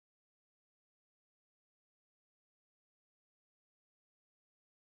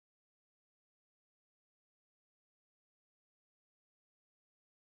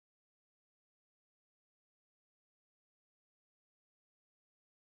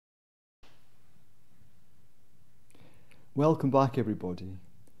Welcome back, everybody.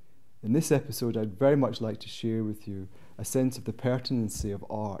 In this episode, I'd very much like to share with you a sense of the pertinency of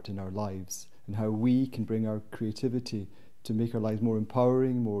art in our lives and how we can bring our creativity to make our lives more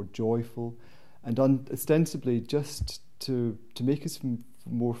empowering, more joyful, and ostensibly just to make us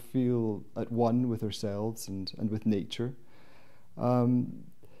more feel at one with ourselves and with nature.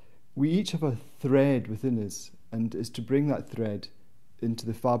 We each have a thread within us, and is to bring that thread into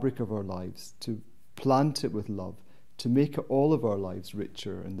the fabric of our lives, to plant it with love, to make all of our lives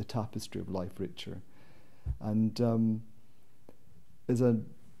richer and the tapestry of life richer. And as an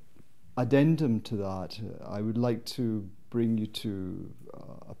addendum to that, I would like to bring you to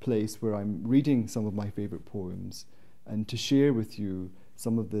a place where I'm reading some of my favourite poems and to share with you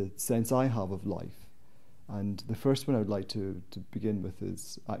some of the sense I have of life. And the first one I would like to begin with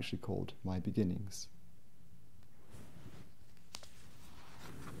is actually called My Beginnings.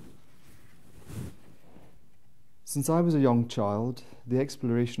 Since I was a young child, the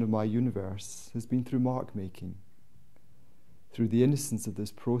exploration of my universe has been through mark-making. Through the innocence of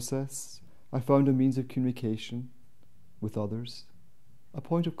this process, I found a means of communication with others, a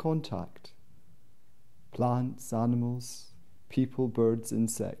point of contact. Plants, animals, people, birds,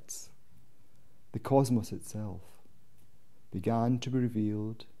 insects. The cosmos itself began to be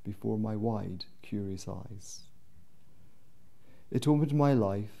revealed before my wide, curious eyes. It opened my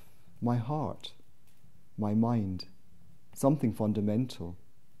life, my heart, my mind. Something fundamental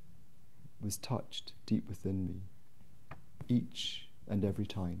was touched deep within me, each and every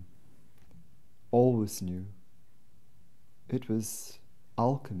time. Always new. It was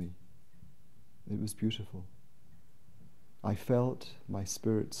alchemy. It was beautiful. I felt my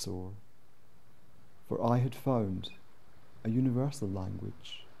spirit soar, for I had found a universal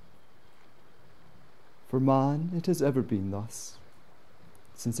language. For man, it has ever been thus.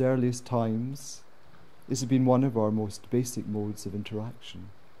 Since earliest times, it has been one of our most basic modes of interaction.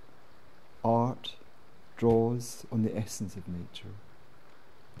 Art draws on the essence of nature,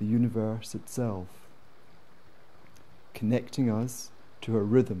 the universe itself, connecting us to her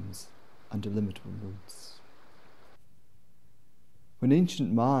rhythms and illimitable moods. When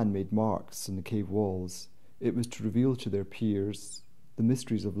ancient man made marks on the cave walls, it was to reveal to their peers the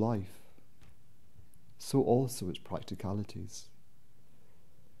mysteries of life, so also its practicalities.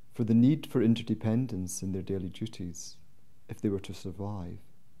 For the need for interdependence in their daily duties, if they were to survive,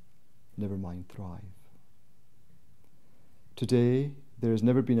 never mind thrive. Today, there has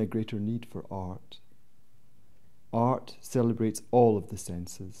never been a greater need for art. Art celebrates all of the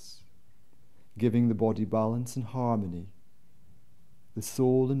senses, giving the body balance and harmony, the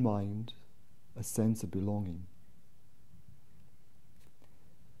soul and mind a sense of belonging.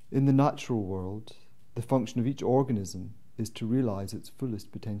 In the natural world, the function of each organism is to realize its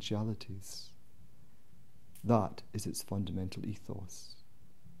fullest potentialities. That is its fundamental ethos.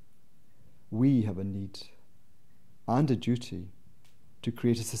 We have a need and a duty to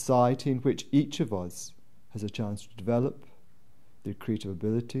create a society in which each of us has a chance to develop their creative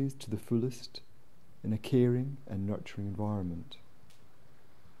abilities to the fullest in a caring and nurturing environment.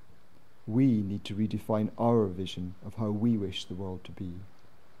 We need to redefine our vision of how we wish the world to be.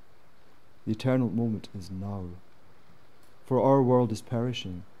 The eternal moment is now, for our world is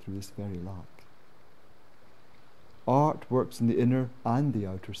perishing through this very lack. Art works in the inner and the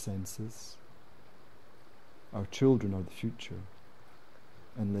outer senses. Our children are the future.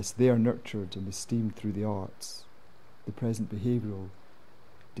 Unless they are nurtured and esteemed through the arts, the present behavioural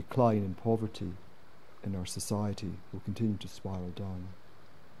decline and poverty in our society will continue to spiral down.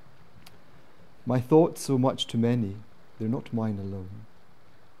 My thoughts so much to many, they're not mine alone.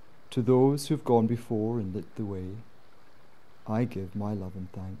 To those who have gone before and lit the way, I give my love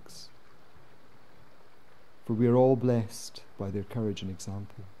and thanks. For we are all blessed by their courage and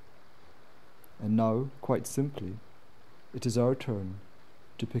example. And now, quite simply, it is our turn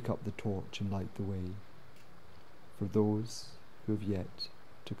to pick up the torch and light the way for those who have yet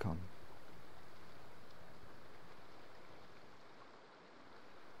to come.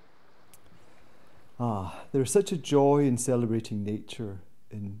 There is such a joy in celebrating nature,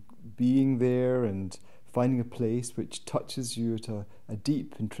 in being there and finding a place which touches you at a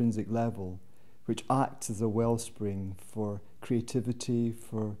deep intrinsic level, which acts as a wellspring for creativity,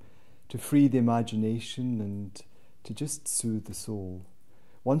 to free the imagination and to just soothe the soul.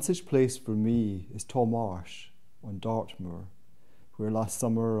 One such place for me is Taw Marsh on Dartmoor, where last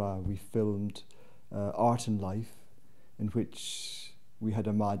summer we filmed Art and Life, in which we had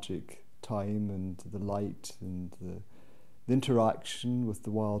a magic time, and the light and the interaction with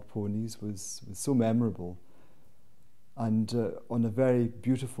the wild ponies was so memorable. And on a very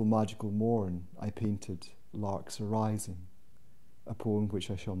beautiful, magical morn, I painted Larks Are Rising, a poem which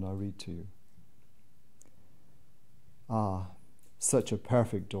I shall now read to you. Ah, such a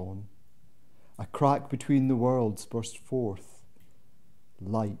perfect dawn! A crack between the worlds burst forth,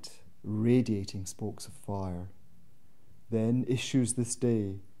 light radiating spokes of fire. Then issues this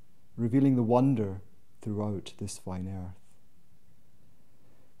day, revealing the wonder throughout this fine earth.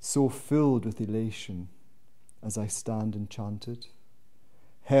 So filled with elation, as I stand enchanted,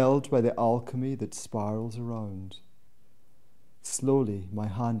 held by the alchemy that spirals around, slowly my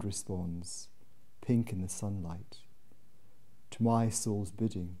hand responds, pink in the sunlight, to my soul's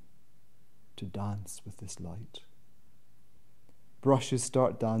bidding to dance with this light. Brushes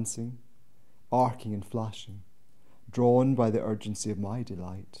start dancing, arcing and flashing, drawn by the urgency of my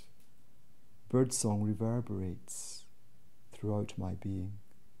delight. Birdsong reverberates throughout my being.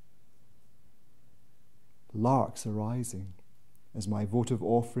 Larks are rising as my votive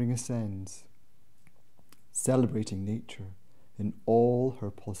offering ascends, celebrating nature in all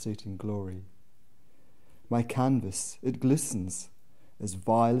her pulsating glory. My canvas, it glistens as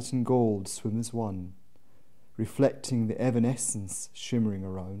violet and gold swim as one, reflecting the evanescence shimmering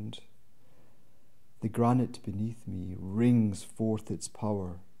around. The granite beneath me rings forth its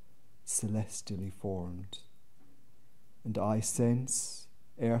power, celestially formed, and I sense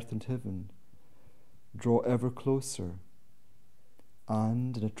earth and heaven draw ever closer,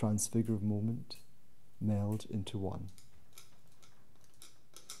 and in a transfigured moment meld into one.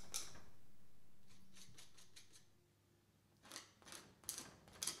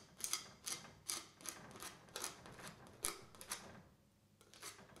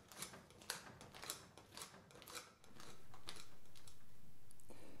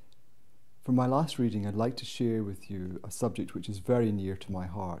 For my last reading, I'd like to share with you a subject which is very near to my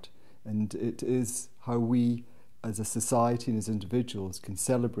heart, and it is how we as a society and as individuals can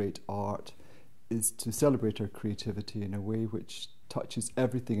celebrate art, is to celebrate our creativity in a way which touches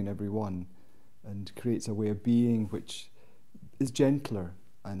everything and everyone and creates a way of being which is gentler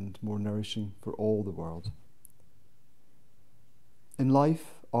and more nourishing for all the world. In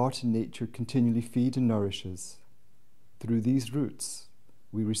life, art and nature continually feed and nourish us. Through these roots,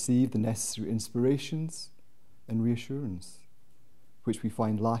 we receive the necessary inspirations and reassurance, which we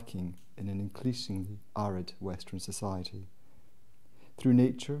find lacking in an increasingly arid Western society. Through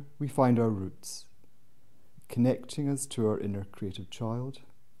nature, we find our roots, connecting us to our inner creative child,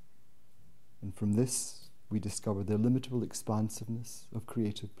 and from this we discover the illimitable expansiveness of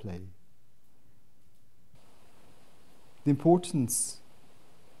creative play. The importance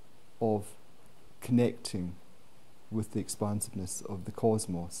of connecting with the expansiveness of the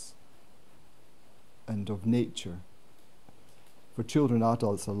cosmos and of nature for children and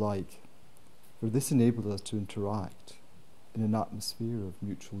adults alike, for this enables us to interact in an atmosphere of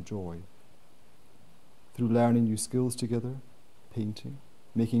mutual joy. Through learning new skills together, painting,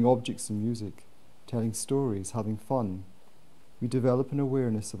 making objects and music, telling stories, having fun, we develop an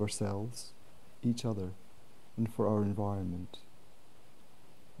awareness of ourselves, each other, and for our environment.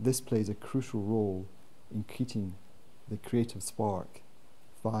 This plays a crucial role in keeping the creative spark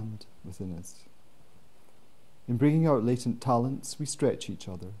fanned within us. In bringing out latent talents, we stretch each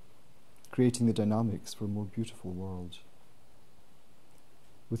other, creating the dynamics for a more beautiful world.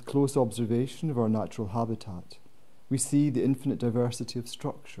 With close observation of our natural habitat, we see the infinite diversity of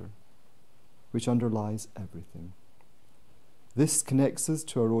structure which underlies everything. This connects us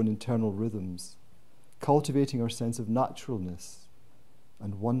to our own internal rhythms, cultivating our sense of naturalness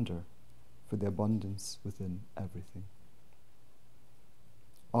and wonder for the abundance within everything.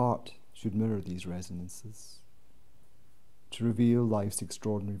 Art should mirror these resonances to reveal life's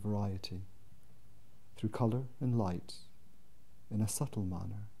extraordinary variety through colour and light in a subtle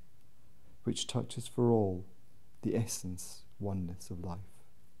manner which touches for all the essence, oneness of life.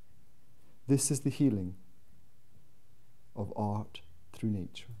 This is the healing of art through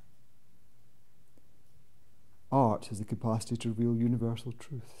nature. Art has the capacity to reveal universal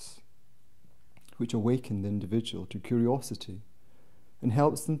truths which awaken the individual to curiosity and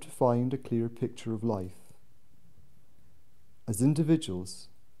helps them to find a clear picture of life. As individuals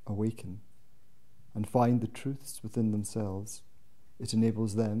awaken and find the truths within themselves, it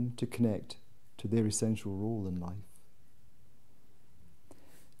enables them to connect to their essential role in life.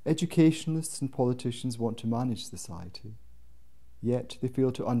 Educationalists and politicians want to manage society, yet they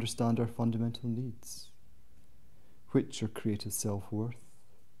fail to understand our fundamental needs, which are creative self-worth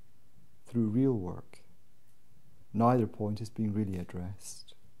through real work. Neither point is being really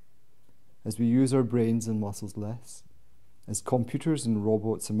addressed. As we use our brains and muscles less, as computers and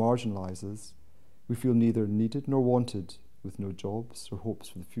robots marginalise us, we feel neither needed nor wanted, with no jobs or hopes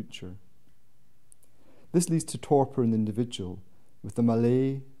for the future. This leads to torpor in the individual, with the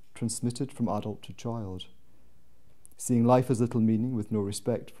malay transmitted from adult to child. Seeing life as little meaning with no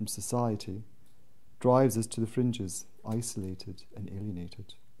respect from society drives us to the fringes, isolated and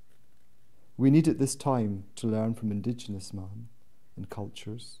alienated. We need at this time to learn from Indigenous man and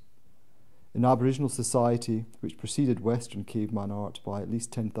cultures. In Aboriginal society, which preceded Western caveman art by at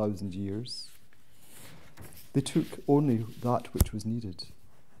least 10,000 years, they took only that which was needed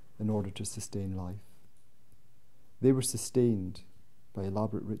in order to sustain life. They were sustained by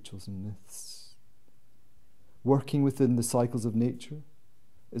elaborate rituals and myths. Working within the cycles of nature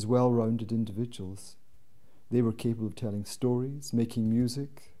as well-rounded individuals, they were capable of telling stories, making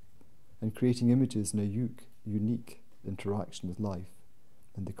music, and creating images in a unique interaction with life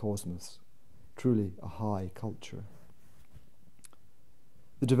and the cosmos. Truly a high culture.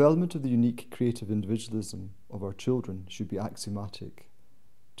 The development of the unique creative individualism of our children should be axiomatic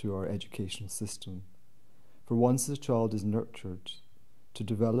to our educational system. For once a child is nurtured to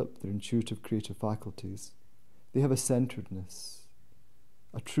develop their intuitive creative faculties, they have a centeredness,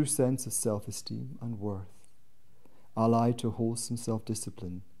 a true sense of self-esteem and worth, allied to wholesome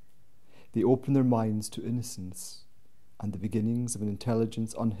self-discipline. They open their minds to innocence, and the beginnings of an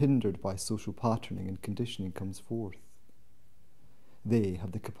intelligence unhindered by social patterning and conditioning comes forth. They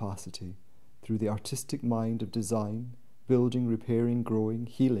have the capacity, through the artistic mind of design, building, repairing, growing,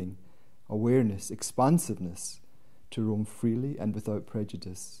 healing, awareness, expansiveness, to roam freely and without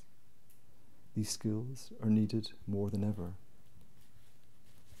prejudice. These skills are needed more than ever.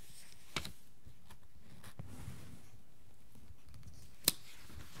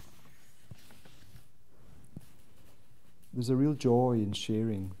 There's a real joy in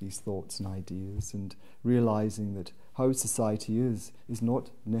sharing these thoughts and ideas and realizing that how society is not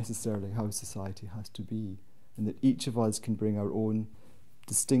necessarily how society has to be, and that each of us can bring our own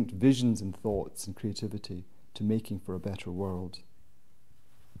distinct visions and thoughts and creativity to making for a better world.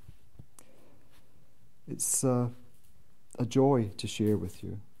 It's a joy to share with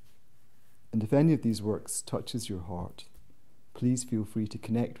you. And if any of these works touches your heart, please feel free to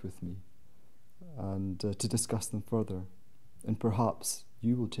connect with me and to discuss them further. And perhaps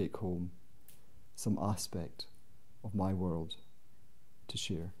you will take home some aspect of my world to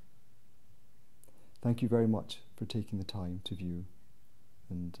share. Thank you very much for taking the time to view,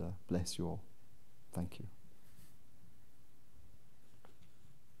 and bless you all. Thank you.